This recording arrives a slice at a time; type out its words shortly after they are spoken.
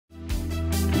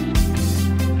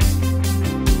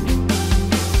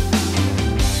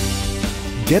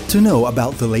Get to know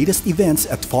about the latest events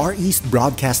at Far East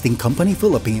Broadcasting Company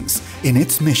Philippines in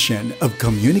its mission of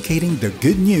communicating the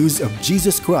good news of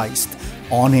Jesus Christ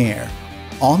on air,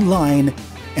 online,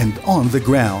 and on the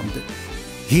ground.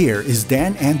 Here is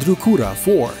Dan Andrew Cura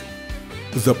for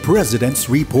The President's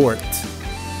Report.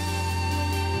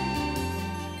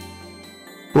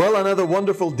 Well, another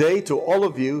wonderful day to all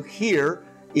of you here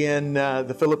in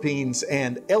the Philippines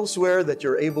and elsewhere that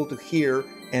you're able to hear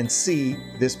and see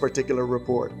this particular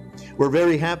report. We're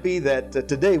very happy that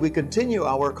today we continue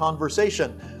our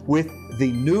conversation with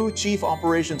the new Chief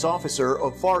Operations Officer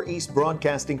of Far East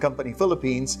Broadcasting Company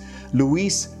Philippines,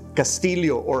 Luis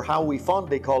Castillo, or how we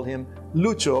fondly call him,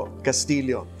 Lucho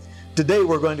Castillo. Today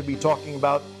we're going to be talking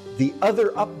about the other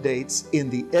updates in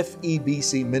the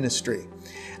FEBC ministry.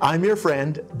 I'm your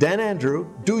friend, Dan Andrew.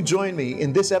 Do join me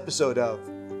in this episode of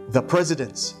The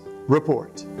President's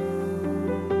Report.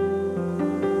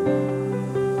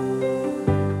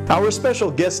 Our special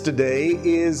guest today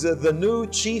is the new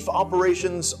Chief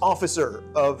Operations Officer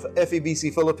of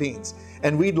FEBC Philippines,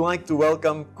 and we'd like to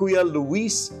welcome Kuya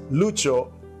Luis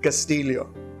Lucho Castillo.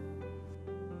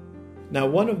 Now,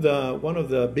 one of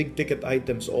the big ticket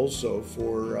items also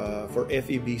for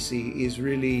FEBC is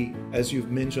really, as you've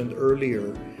mentioned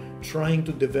earlier, trying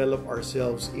to develop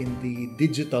ourselves in the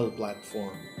digital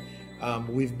platform.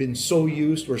 We've been so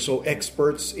used, we're so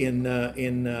experts in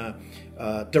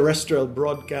terrestrial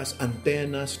broadcast,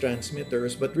 antennas,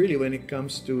 transmitters, but really when it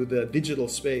comes to the digital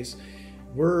space,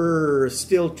 we're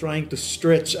still trying to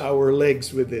stretch our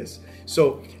legs with this.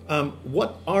 So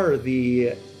what are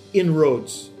the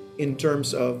inroads in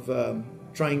terms of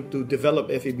trying to develop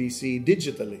FEBC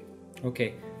digitally?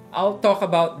 Okay, I'll talk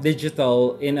about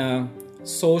digital in a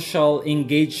social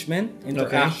engagement,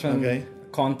 interaction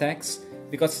context,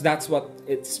 because that's what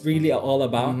it's really all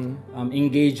about,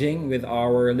 engaging with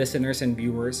our listeners and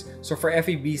viewers. So for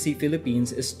FEBC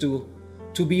Philippines is to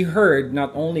be heard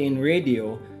not only in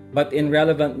radio, but in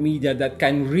relevant media that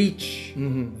can reach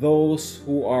those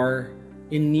who are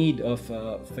in need of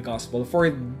the gospel. For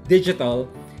digital,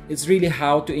 it's really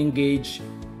how to engage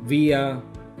via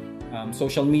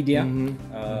social media,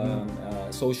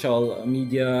 social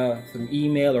media through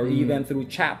email or even through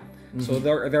chat. So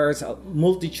there's a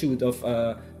multitude of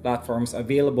platforms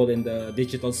available in the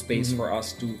digital space for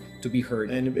us to be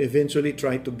heard. And eventually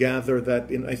try to gather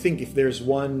that in. I think if there's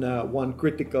one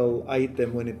critical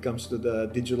item when it comes to the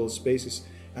digital space is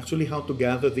actually how to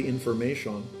gather the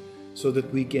information so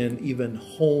that we can even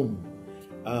hone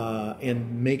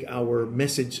and make our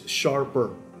message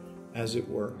sharper, as it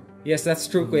were. Yes, that's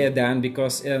true, Kuya Dan,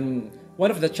 because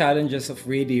one of the challenges of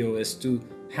radio is to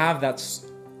have that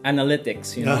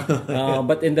analytics,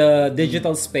 but in the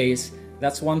digital space,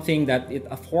 that's one thing that it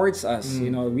affords us.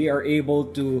 We are able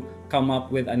to come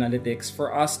up with analytics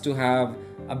for us to have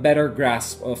a better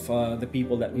grasp of the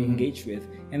people that we engage with,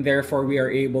 and therefore we are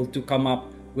able to come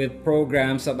up with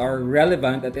programs that are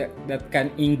relevant, that can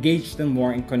engage them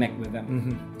more and connect with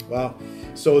them. Wow.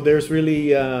 So there's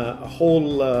really a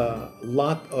whole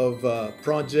lot of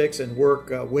projects and work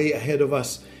way ahead of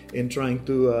us in trying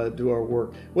to do our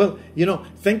work. Well,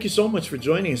 thank you so much for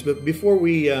joining us. But before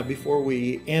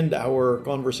we end our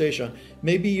conversation,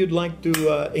 maybe you'd like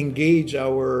to engage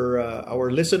our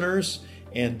listeners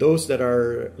and those that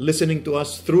are listening to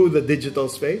us through the digital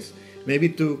space, maybe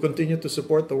to continue to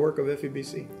support the work of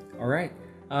FEBC. All right.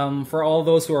 For all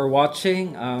those who are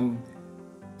watching,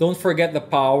 don't forget the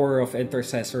power of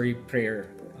intercessory prayer.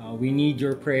 We need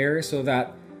your prayer so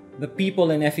that the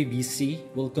people in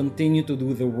FEBC will continue to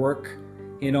do the work,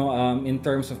 in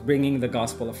terms of bringing the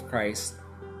gospel of Christ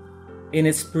in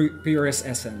its purest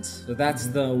essence. So that's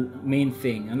the main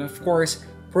thing. And of course,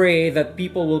 pray that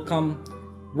people will come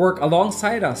work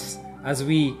alongside us as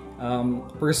we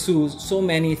pursue so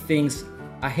many things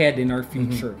ahead in our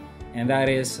future. And that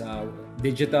is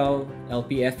digital,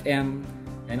 LPFM,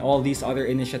 and all these other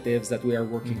initiatives that we are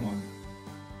working on.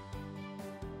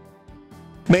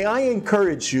 May I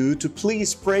encourage you to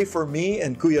please pray for me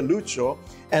and Kuya Lucho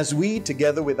as we,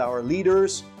 together with our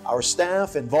leaders, our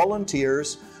staff, and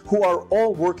volunteers, who are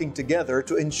all working together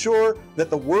to ensure that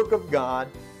the work of God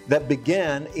that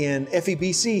began in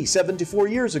FEBC 74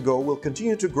 years ago will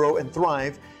continue to grow and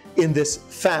thrive in this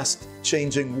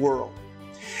fast-changing world.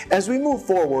 As we move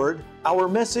forward, our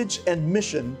message and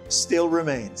mission still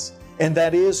remains, and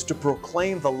that is to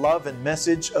proclaim the love and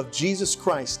message of Jesus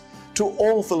Christ to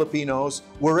all Filipinos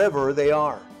wherever they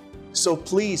are. So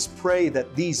please pray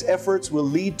that these efforts will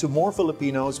lead to more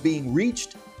Filipinos being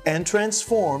reached and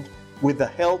transformed with the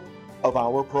help of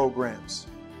our programs.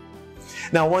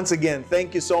 Now, once again,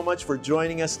 thank you so much for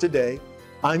joining us today.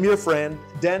 I'm your friend,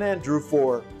 Dan Andrew,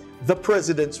 for the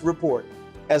President's Report.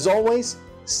 As always,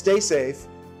 stay safe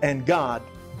and God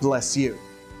bless you.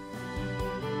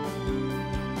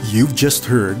 You've just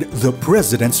heard the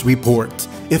President's Report.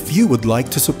 If you would like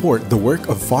to support the work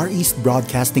of Far East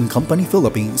Broadcasting Company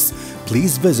Philippines,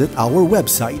 please visit our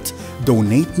website,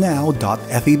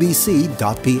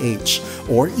 donatenow.febc.ph,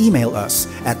 or email us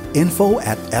at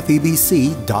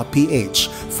info@febc.ph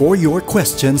for your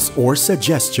questions or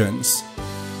suggestions.